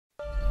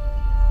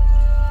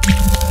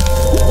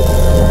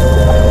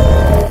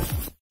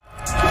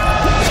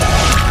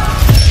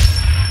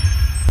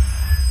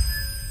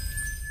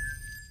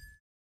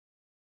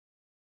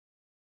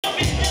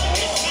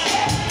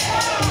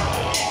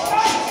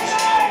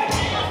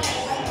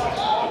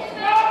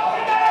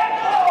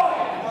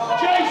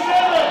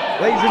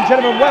Ladies and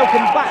gentlemen,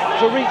 welcome back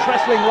to Reach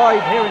Wrestling Live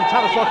here in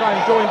Tavistock. I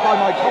am joined by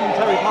my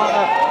commentary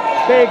partner,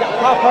 Big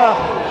Papa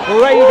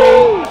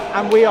Brady,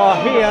 and we are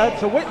here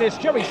to witness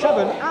Joey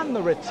 7 and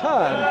the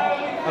return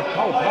of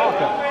Karl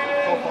Parker.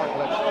 Karl Parker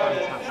looks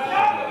fantastic,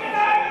 doesn't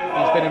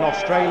he? He's been in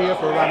Australia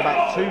for around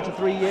about 2 to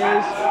 3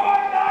 years,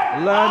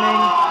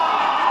 learning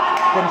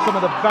from some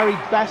of the very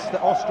best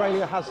that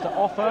Australia has to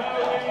offer.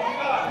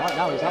 Right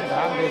now he's having to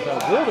hand his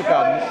water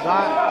guns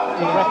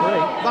to the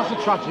referee. That's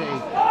a tragedy.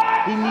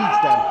 He needs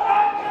them.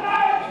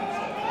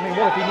 I mean,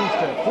 what if he needs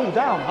to cool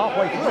down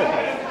halfway through? Look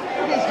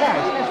at his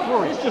hair, it's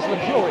glorious. It's just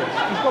luxurious.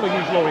 He's got to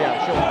use L'Oreal,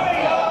 surely.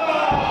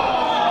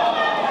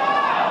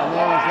 And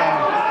there is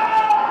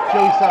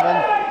Joey 7.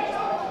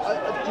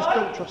 I just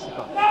don't trust the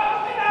guy.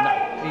 No,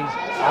 he's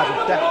had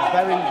a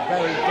very,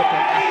 very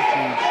different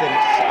attitude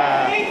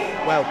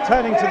since, well,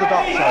 turning to the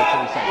dark side, shall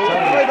we say.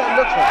 The way that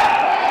looks like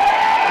that,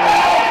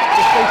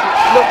 this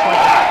basically looks like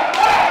that.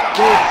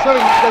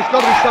 There's got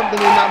to be something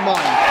in that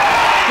mind.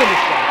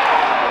 Sinister.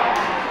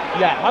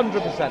 Yeah, 100%.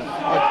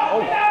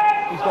 Oh,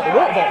 he's got the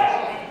water bottles.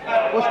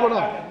 What's going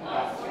on?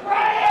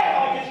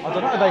 I don't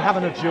know, are they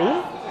having a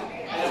duel?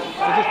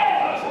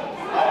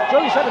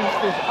 Joey 7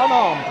 is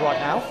unarmed right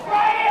now.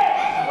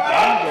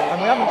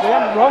 And we haven't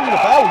rung the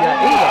bell yet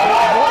either.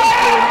 What is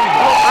going on?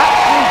 I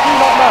actually do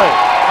not know.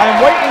 I am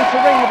waiting to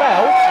ring the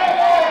bell.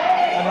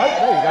 And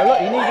hope, there you go,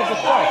 look, he needed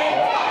the strike.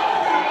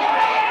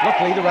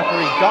 Luckily the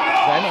referee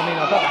ducked then. I mean,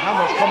 I don't know how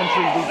much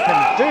commentary we can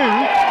do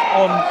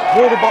on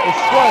water bottles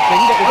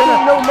squirting, but we're going to...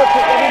 I don't know what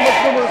the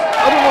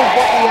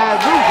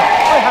rules are.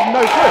 I have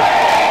no clue.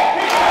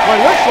 Well,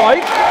 it looks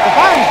like the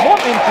fans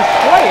want him to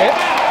spray it.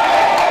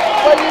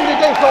 But at the end of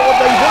the day, it's not what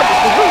they want, it's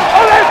the rules.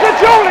 Oh, there's the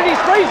duel, and he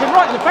sprays him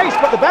right in the face,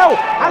 but the bell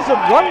hasn't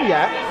rung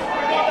yet,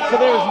 so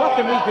there is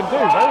nothing we can do.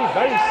 Very,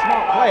 very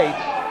smart play.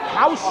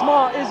 How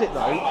smart is it,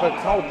 though, for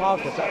Karl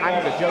Parker to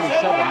anger Joey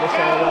 7 this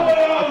early on?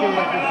 I feel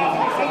like we can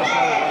set the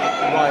power.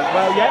 Right,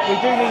 well, yeah, we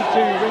do need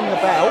to ring the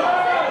bell.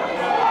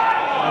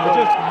 And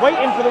we're just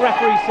waiting for the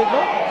referee's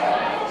signal.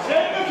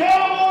 Send the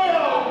Cowboy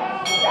home!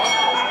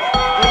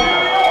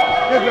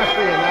 Good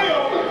referee in that.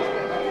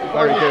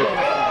 Very good.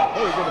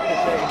 Very good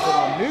officiating from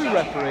our new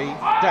referee,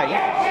 Dave.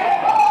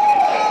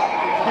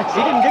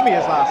 He didn't give me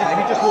his last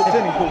name, he just walked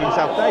in and called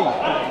himself Dave.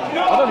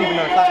 I don't even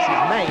know if that's his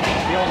name,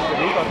 to be honest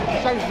with you, but It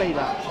sounds made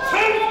up.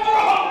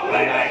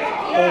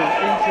 all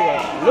into a,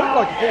 looked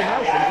like a full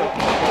Nelson, but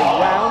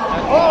around,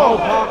 and Karl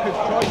Parker's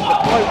trying to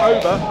float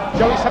over.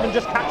 Joey 7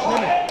 just catching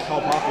him, and Karl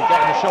Parker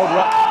getting the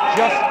shoulder up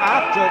just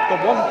after the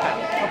 1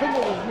 count. I think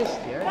what we've missed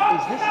here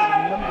is this is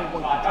the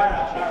 #1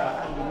 contendership for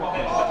Andy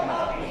Whitman's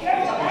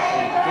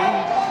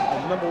Indeed,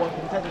 the #1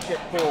 contendership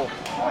for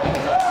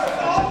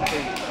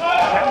the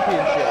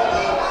championship.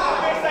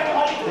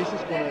 This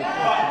is going to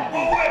actually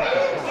be the toughest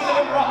test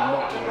Andy Whitman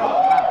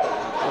will have.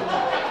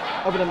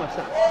 Other than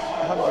myself.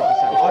 100%.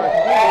 It's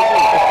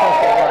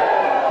perfect, right.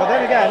 But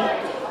then again,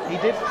 he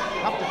did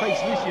have to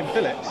face Lucian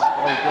Phillips.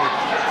 Very good.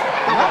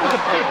 And that was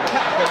a big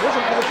test. It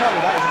wasn't for the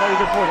title. That is a very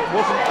good point. It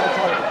wasn't for the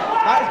title.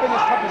 That has been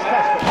his toughest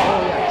test.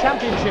 But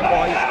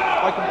championship-wise,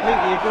 I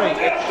completely agree.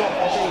 It's got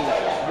to be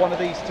one of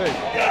these two that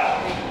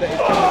is going to be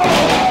the toughest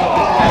test.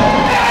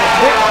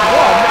 Which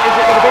one is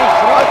it going to be?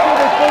 So I feel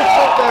they've both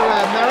got their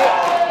merits.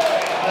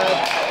 And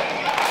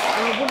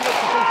I wouldn't like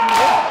to say from the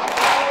win.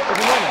 If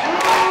I'm honest.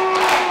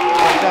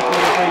 I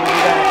definitely agree with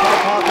you there. Karl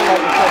Parker,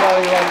 like we said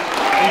earlier on,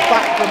 he's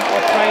back from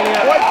Australia.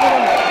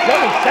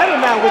 Joey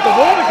 7 now with the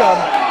water gun.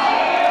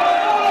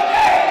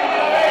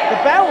 The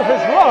bell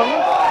has rung.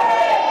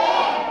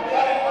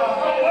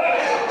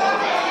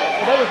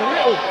 Well, there was a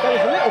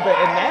little bit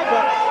in there,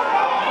 but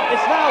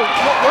it's now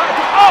not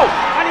working. Oh,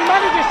 and he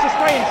manages to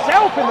spray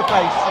himself in the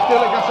face. I feel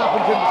like that's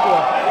happened to him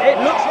before. It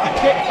looks like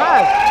it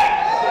has.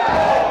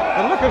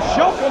 The look of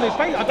shock on his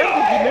face. I don't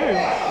think he knew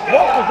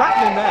what was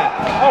happening there.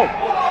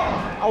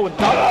 Oh, and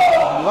done.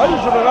 Loads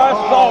of reverse.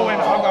 Oh, and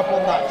hung up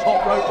on that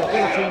top rope. The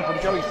guillotine from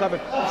Joey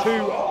 7 to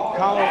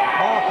Karl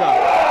Parker.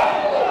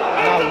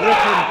 Now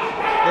ripping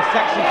the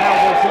sexy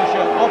cowboy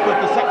t-shirt off of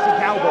the sexy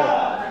cowboy.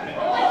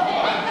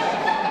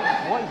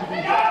 What is he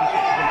going to do?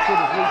 I'm sure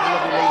there's loads of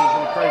lovely ladies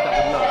in the crowd that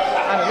would love.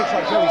 And it looks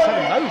like Joey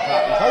 7 knows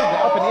that. He's holding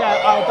it up in the air.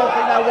 I don't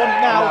think they'll want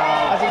it now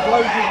as he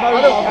blows his nose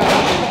I don't off.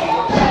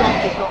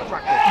 care. It's not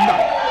attractive.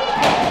 No.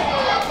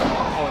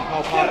 Oh, and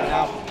Karl Parker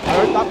now. I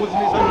hope that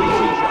wasn't his only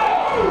t-shirt.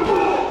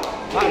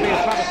 That'd be a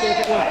travesty if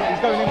it was, but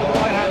he's going in with the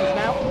right hands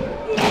now.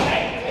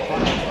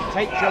 Trying to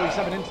take Joey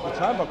 7 into the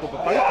turnbuckle,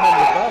 but both men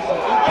reversing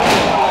each other.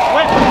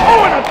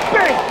 Oh, and a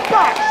big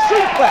back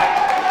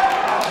suplex!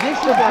 This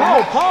is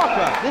Karl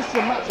Parker. This is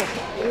a match that's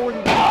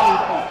already been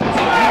played out.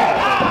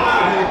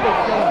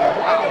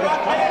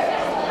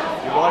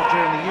 You're right,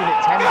 during the Unit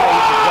 10 days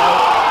as well.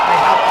 They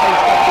have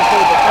faced up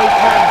before, but both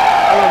men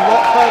are a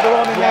lot further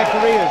on in their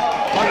careers.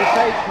 Like I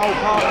say, Karl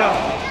Parker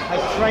has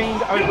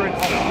trained over in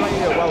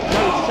Australia. Well,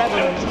 Joey 7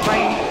 has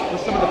trained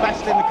with some of the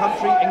best in the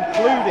country,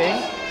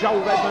 including Joel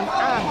Redmond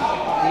and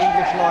the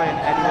English Lion,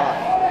 Eddie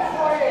Ryan.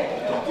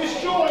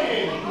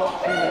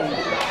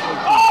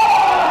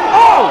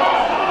 Oh!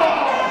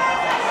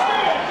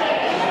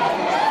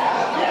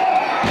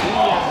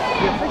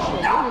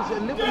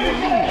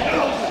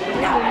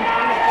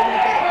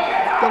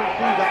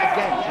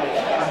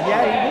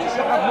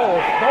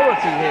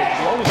 penalty here, to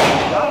be honest with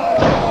you.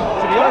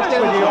 To be honest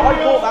with you, I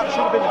thought that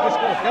should have been a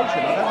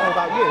disqualification. I don't know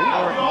about you.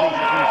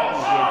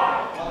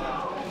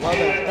 Well,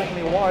 there's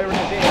definitely a wire in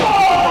his ear.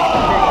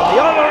 The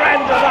other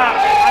end of that,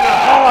 and a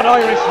hard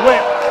Irish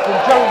whip from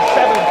Joey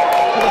 7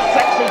 to the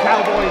sexy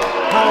Cowboy,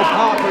 Karl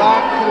Parker.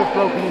 That could have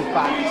broken his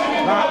back.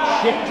 That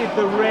shifted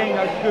the ring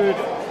a good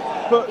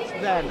foot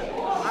then.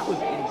 That was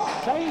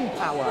insane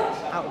power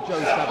out of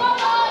Joey 7.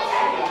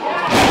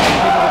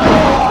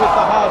 With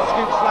the hard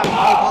scoop slam,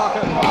 Karl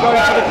Parker going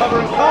for the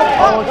cover, and Karl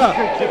Parker.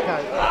 Good kick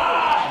out.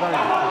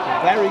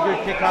 Very good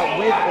kick out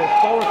with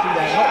authority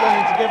there, not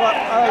wanting to give up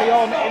early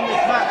on in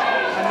this match.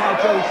 And now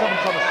Joey 7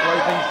 trying to slow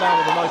things down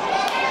with a nice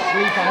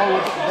sleeper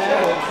hold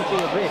there. It could be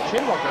a rear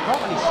chin lock. I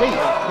can't really see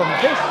from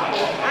this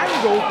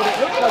angle, but it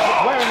looks like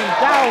it's wearing him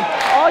down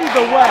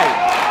either way.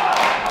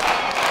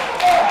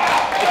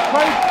 It's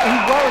Craig who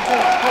wears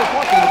against Karl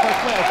Parker in the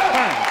best way of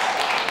fans.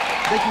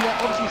 They can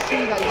obviously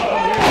see that he's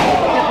from here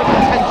with different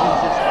intentions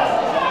this time.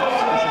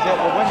 This is it.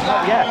 Well,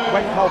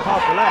 when Karl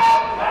Parker left,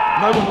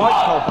 no one liked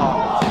Karl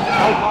Parker.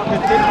 Karl Parker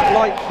didn't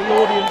like the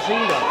audience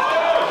either.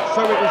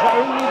 So it was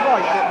only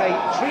right that they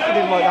treated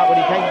him like that when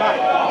he came back.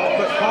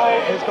 But Karl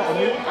has got a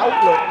new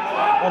outlook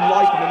on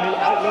life and a new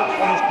outlook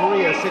on his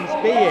career since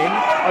being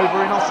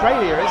over in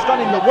Australia. It's done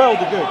him the world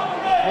of good.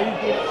 Maybe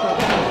he for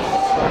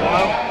a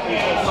while.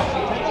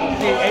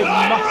 It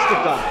must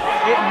have done.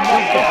 It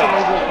must have done.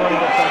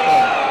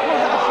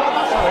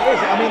 That's how it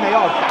is. I mean, they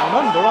are down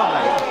under, aren't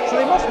they?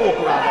 So they must walk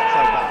around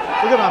upside down.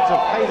 We're going to have to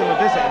pay them a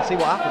visit and see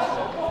what happens.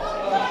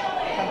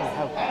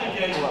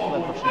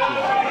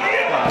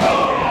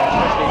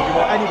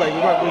 Anyway,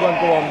 we won't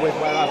go on with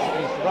where that's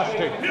needs to rush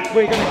to.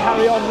 We're going to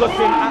carry on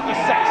looking at the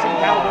sexy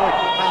Cowboy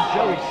and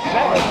Joey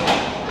 7.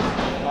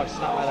 Nice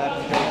snap there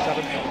from Joey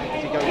 7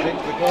 as he goes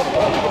into the corner.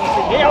 What are we going to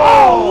see here?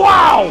 Oh,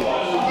 wow!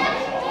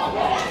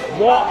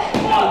 What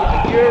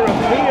a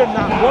European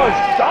that was,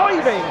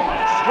 diving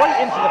straight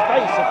into the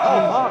face of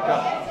Karl Parker.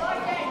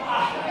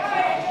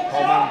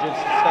 Karl manages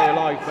to stay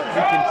alive, but we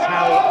can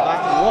tell that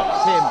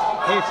rocked him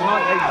here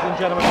tonight, ladies and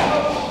gentlemen.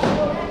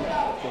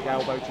 Big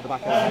elbow to the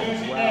back of the head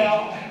as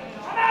well.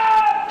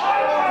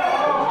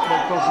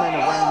 Those men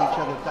are wearing each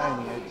other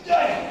down here.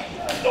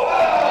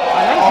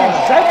 And as you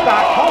said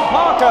that, Karl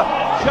Parker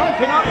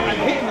jumping up and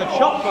hitting the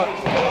chop, but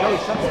Joey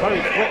 7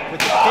 very quick with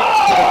the kick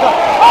to the gut.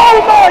 Oh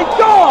my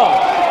God!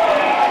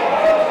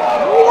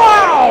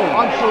 Wow!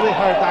 I'm sure they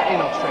heard that in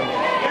Australia.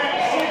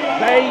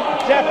 They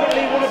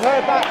definitely would have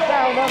heard that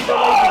down under,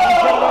 ladies and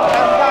gentlemen,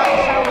 and that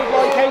sounded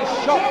like a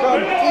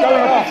shotgun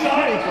going off. The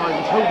security guy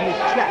was holding his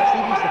chest.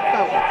 He must have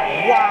felt it.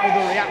 Wow,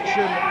 the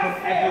reaction from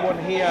everyone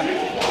here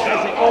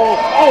says it all.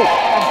 Oh,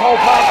 and Karl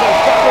Parker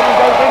steps in and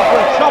goes in for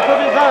a chop of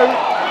his own,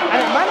 and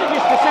it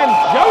manages to send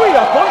Joey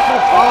up onto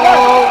his foot.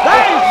 Oh,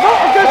 that is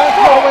not a good that's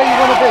spot. not where you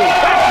want to be.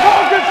 That's not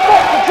a good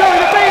spot for Joey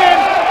to be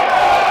in.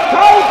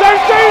 Karl, don't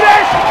do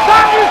this.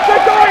 That is the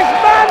guy's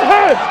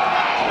manhood.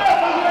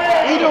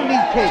 He don't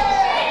need kids.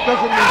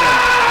 Doesn't need them.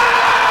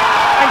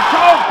 And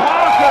Karl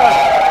Parker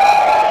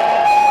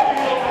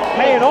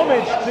paying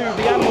homage to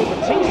the Animal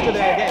Batista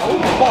there, getting all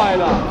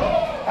fired up.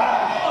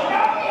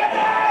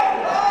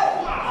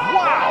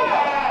 Wow!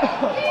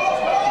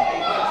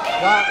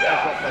 That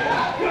is what they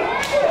need.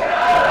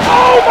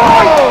 Oh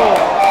my!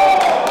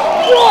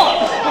 What?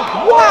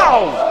 Wow!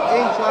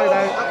 Inside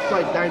out,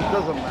 upside down,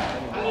 doesn't matter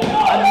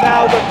anymore. And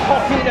now the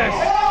cockiness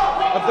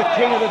of the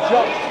king of the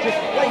Jocks, just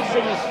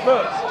placing his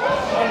foot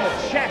on the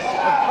chest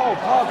of Karl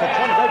Parker,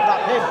 trying to go for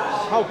that pin.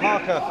 Karl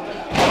Parker, I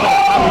don't know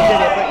how he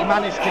did it, but he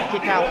managed to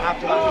kick out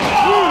after that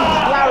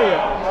huge lariat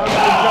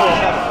from Joey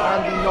 7.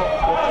 Andy Knox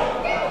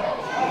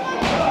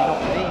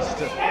needs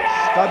to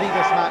study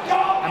this match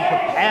and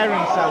prepare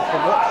himself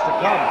for what's to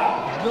come.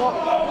 He's not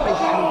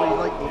facing anybody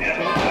like these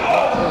two.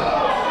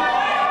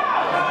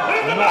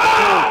 Not at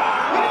all.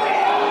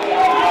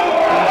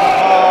 These are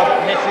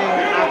hard-hitting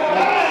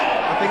athletes.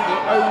 I think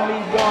the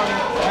only one,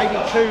 maybe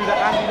two, that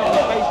Andy Knox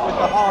has faced with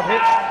the hard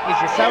hits is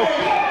yourself,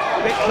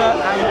 Victor,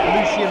 and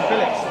Lucian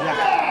Phillips. Yeah.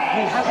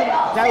 He hasn't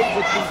dealt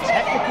with the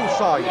technical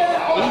side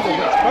either,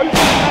 which both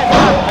men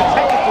have the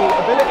technical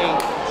ability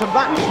to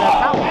match their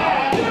power.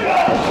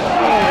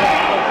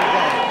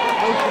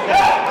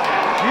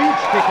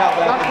 Huge kick out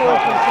there. That's what I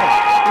was going to say.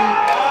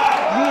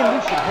 Me and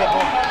Lucian hit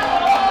on.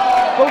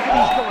 Both of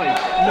these guys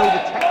know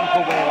the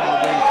technical way around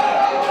the ring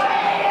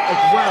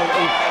as well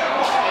as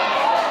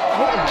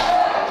hitting them.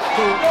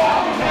 So you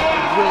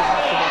will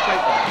have to watch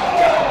out there.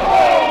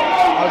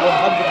 I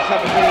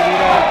 100% agree with you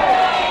there.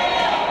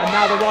 And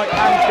now the right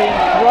hand's being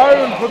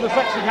thrown from the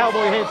sexy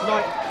Cowboy here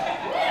tonight.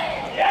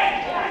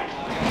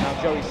 Now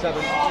Joey 7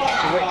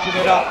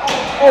 switching it up.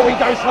 Oh, he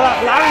goes for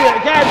that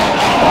lariat again.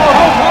 Oh,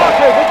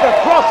 Parker with the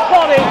cross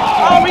body.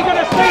 Are we going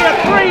to see a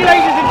 3,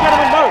 ladies and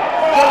gentlemen? No.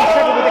 Joey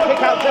 7 with a kick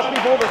out just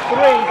before the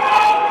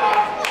 3.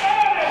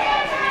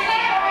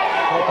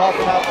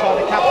 Parker now trying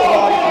to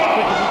capitalise as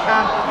quick as he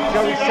can.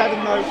 Joey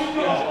 7 though,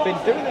 he's been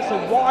doing this a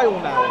while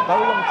now, a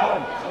very long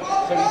time.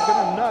 So he's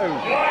going to know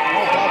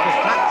Karl Parker's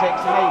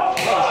tactics, and they,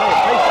 like I say,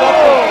 based off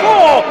the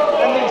floor,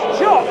 and these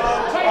chops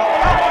are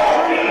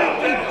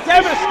absolutely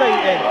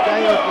devastating.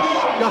 They are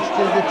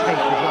disgusting to take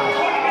as well.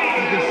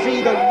 You can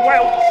see the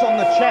welts on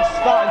the chest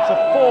starting to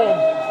form.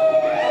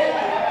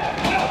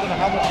 I don't know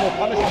how much more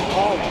punishment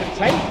Karl can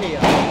take here.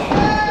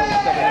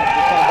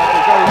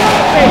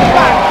 Big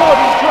back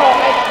body drop,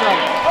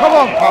 excellent. Come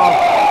on, Karl.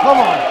 Come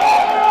on.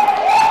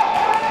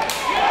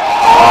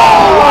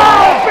 Oh,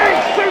 wow! Big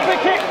super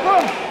kick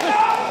from the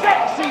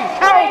sexy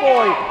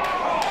Cowboy.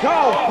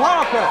 Karl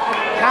Parker.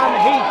 Can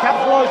he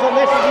capitalise on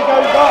this as he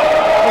goes up?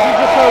 Does he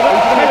just go right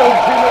to the middle?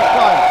 Too much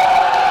time.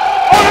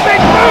 Oh, a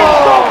big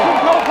moonsault from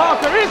Karl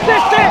Parker. Is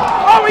this it?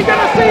 Are we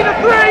going to see the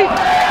three?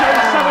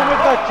 Joey 7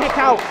 with the kick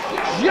out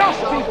just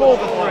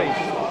before the three.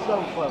 So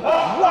close.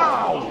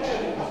 Wow!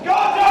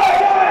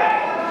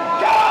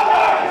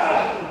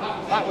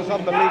 That was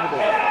unbelievable.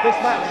 This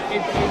match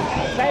is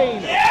insane,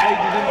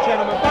 ladies and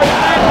gentlemen. Both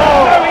men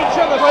know each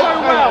other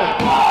so well.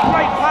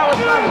 Great power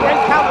slam,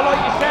 great counter,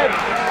 like you said.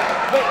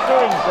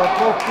 Victor, They're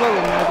both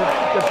flowing now.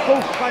 They're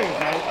both players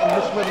now, and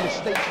this is where the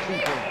mistakes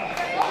creep in.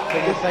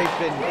 because they've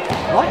been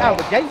right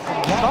out the gate from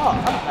the start,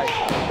 haven't they?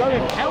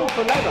 Going hell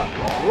for leather,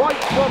 right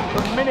from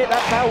the minute that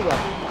bell rung.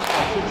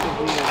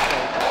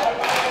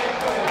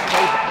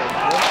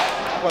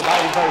 Well, that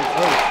is very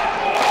true.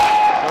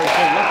 Very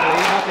true.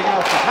 Luckily, nothing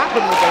else has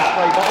happened with those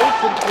stray bottles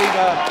since we've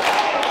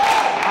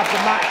had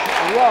the match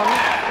run.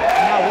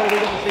 Now, what are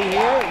we going to see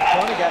here? He's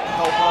trying to get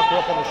Karl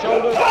Parker up on the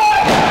shoulders.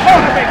 Oh,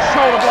 a big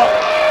shoulder block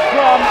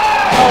from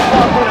Karl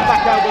Parker and a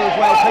back elbow as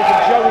well, taking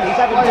Joey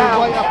 7 down.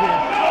 Right up here.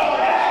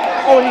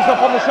 Oh, and he's up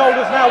on the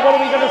shoulders now. What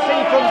are we going to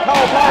see from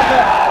Karl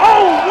Parker?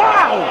 Oh,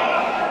 wow!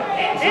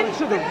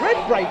 Into the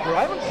rib breaker.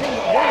 I haven't seen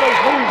one of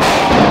those moves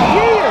in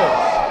years.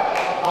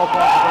 Karl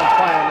Parker's on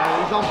fire now.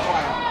 He's on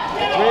fire.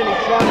 Really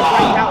trying to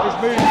break out his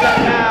moves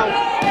now.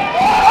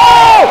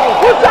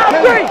 Oh! Was that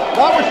three?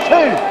 That was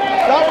two.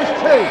 That was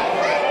two.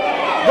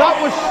 That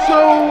was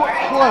so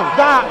close.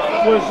 That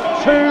was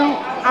 2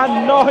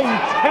 and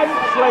 9/10,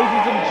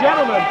 ladies and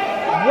gentlemen.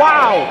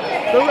 Wow!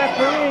 The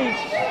referees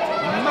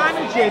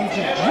managing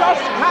to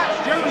just catch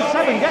Joey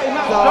 7 getting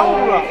that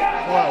shoulder up.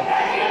 Wow.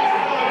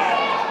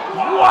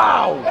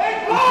 Wow!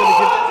 He's going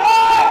to give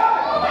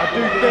I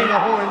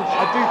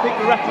do think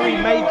the referee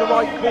made the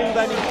right call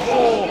then. He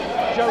saw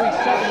Joey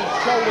 7's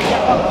shoulder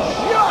get up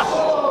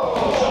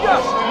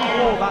just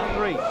before that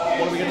 3.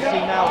 What are we going to see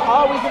now?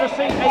 Are we going to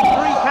see a 3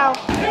 count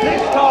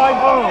this time?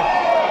 Oh,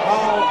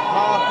 Karl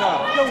Parker.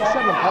 Joey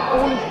 7 had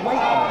all his weight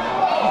on him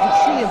now. You can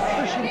see him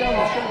pushing down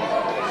the shoulders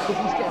because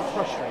he's getting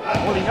frustrated.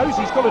 Well, he knows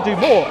he's got to do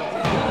more.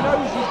 He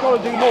knows he's got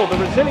to do more.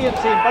 The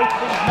resiliency in both of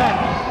these men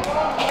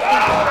is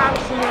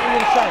absolutely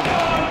insane.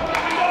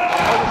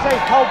 I would say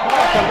Karl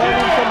Parker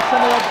learning from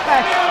some of the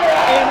best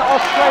in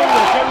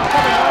Australia. Joey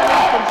 7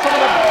 learning from some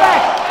of the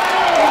best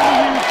in the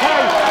UK.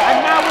 And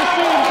now we're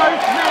seeing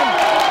both men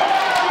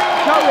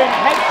going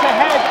head to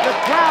head. The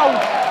crowd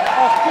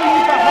are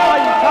fully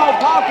behind Karl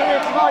Parker here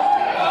tonight.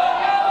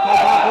 Karl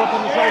Parker up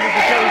on the shoulders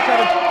of Joey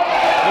 7.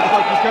 Looks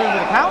like he's going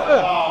with a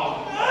counter.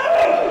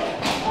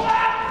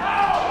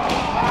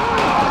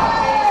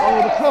 Oh,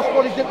 the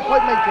crossbody didn't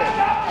quite make it.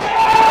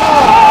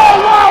 Oh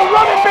wow,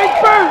 running big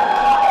boot!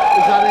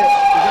 Is that it?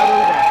 Is that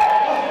over?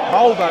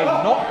 Karl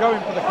though not going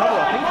for the cover.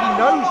 I think he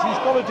knows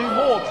he's got to do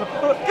more to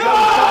put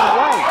Joey 7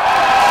 away.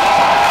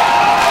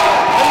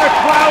 And the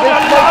crowd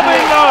are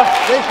loving us.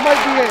 This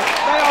might be it.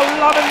 They are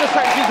loving the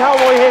sexy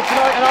Cowboy here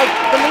tonight, and I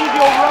believe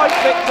you're right,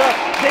 Victor.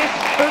 This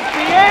could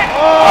be it.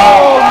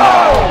 Oh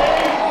no!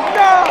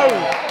 No!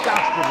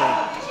 Dastardly.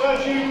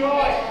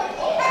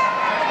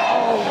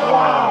 Oh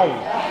wow!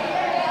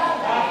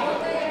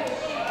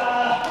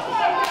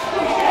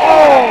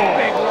 Oh!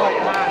 Big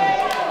right hand.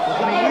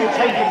 I mean, you're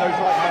taking those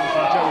right hands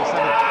from Joey 7.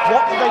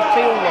 What do they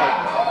feel like?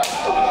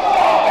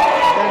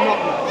 They're not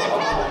good.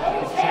 I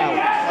can tell.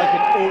 I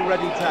can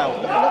already tell.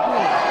 Look at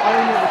me. I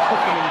only ever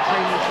took them in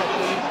training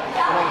sessions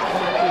when I was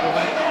coming through the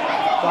ranks,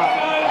 but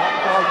that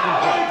guy can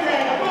hit.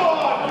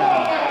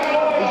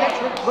 He's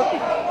excellent rookie.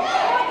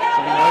 So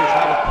he knows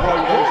how to throw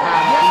those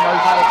hands. He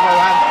knows how to throw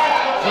hands.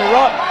 We're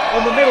up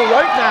on the middle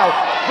rope now.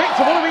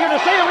 Victor, what are we going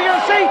to see? Are we going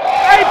to see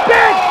a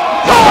big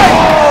time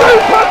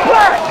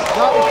superplex?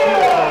 That was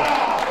beautiful.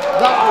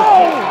 That was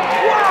beautiful.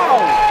 Wow!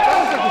 That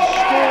was like a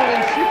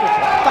scoring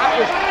superplex. That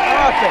was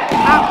perfect.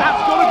 And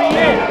that's got to be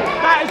it.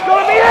 That is got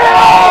to be it.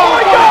 Oh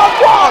my God!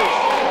 What?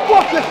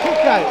 What a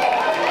kick out.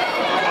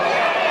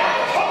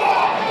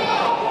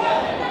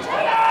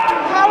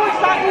 How is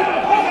that even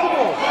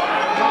possible?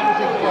 That was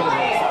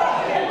incredible.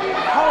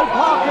 Karl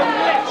Parker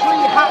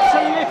literally had to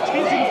lift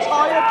his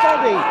entire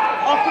body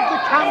off of the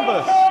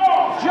canvas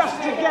just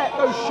to get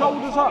those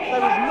shoulders up. There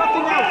was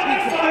nothing else he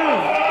could do.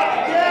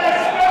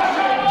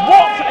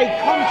 What a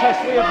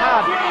contest we have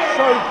had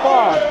so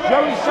far.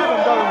 Joey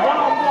 7 going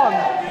one-on-one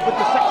with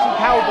the sexy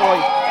Cowboy,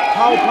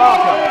 Karl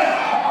Parker.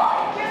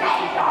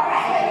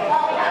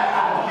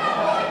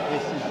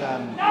 This is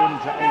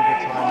into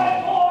overtime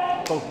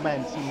now. Both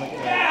men seem like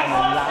they're in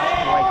their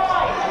last breaks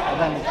of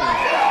anything.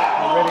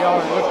 They really are.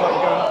 It looks like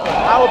they're going up for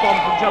a powerbomb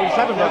from Joey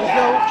 7. There was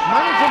no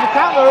managing the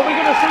counter. Are we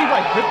going to see? Well,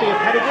 it could be a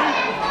pedigree.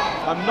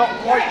 I'm not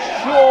quite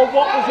sure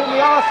what was in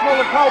the arsenal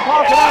of Karl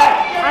Parker there,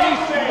 and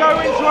he's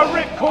going to a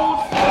ripcord.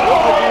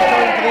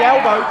 Going for the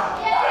elbow.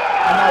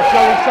 And now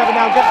Joey Seven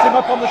now gets him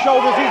up on the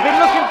shoulders. He's been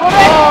looking for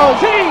this.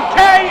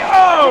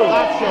 TKO!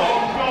 That's it.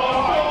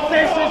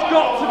 This has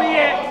got to be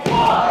it.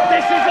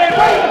 This is it.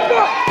 Wait, the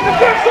foot! The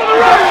foot's on the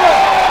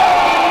road!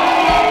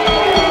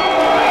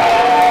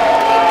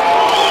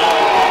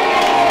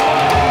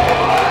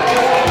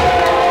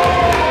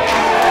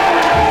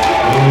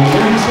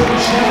 Ladies and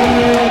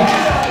gentlemen,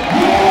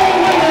 your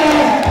winner,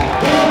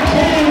 the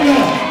king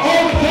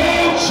of the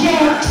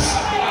Jocks,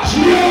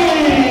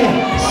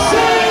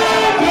 J7!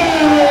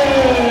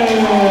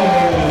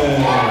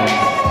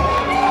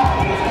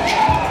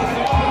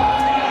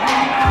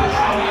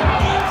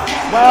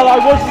 Well,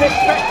 I wasn't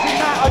expecting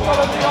that. I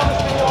gotta be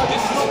honest with you. I did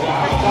not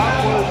expect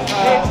that. Was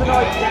here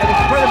tonight. An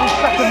incredible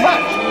second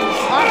match.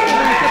 After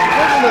the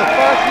disappointment of the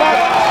first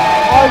match,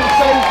 I would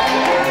say,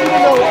 even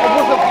though I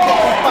wasn't a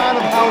particular fan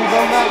of how he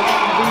won that,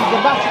 the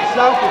match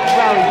itself was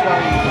very,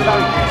 very,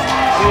 very good.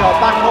 We are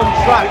back on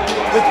track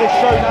with this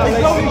show now, ladies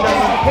and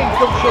gentlemen. The King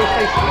Kong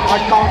Showcase. I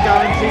can't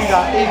guarantee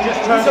that. He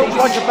just turns, he's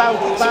like a bad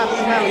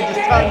smell, he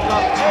just turns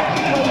up.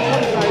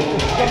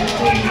 He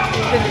comes out with something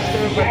sinister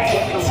and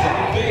ridiculous.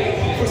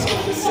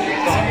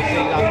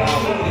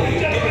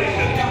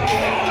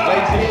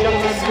 Ladies and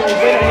gentlemen, your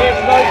winner here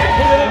tonight, the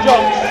King of the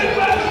Jocks,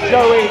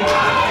 Joey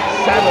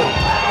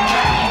 7.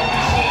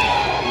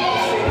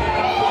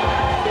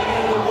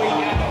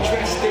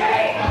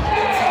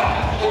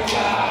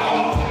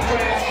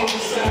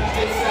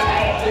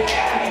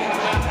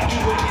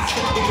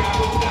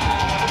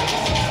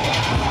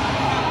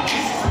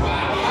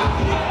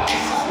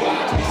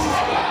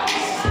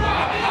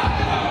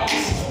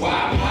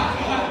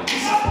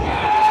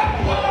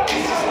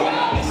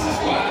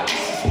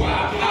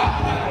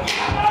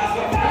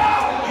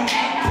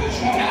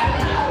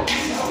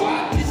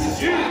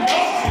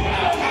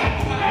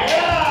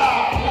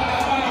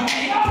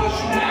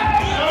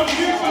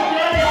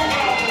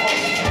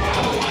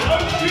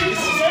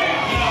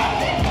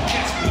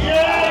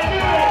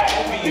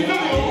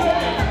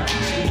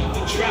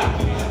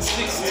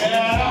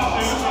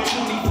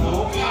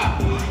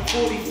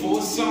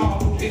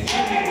 Song, if you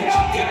know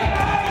what you got.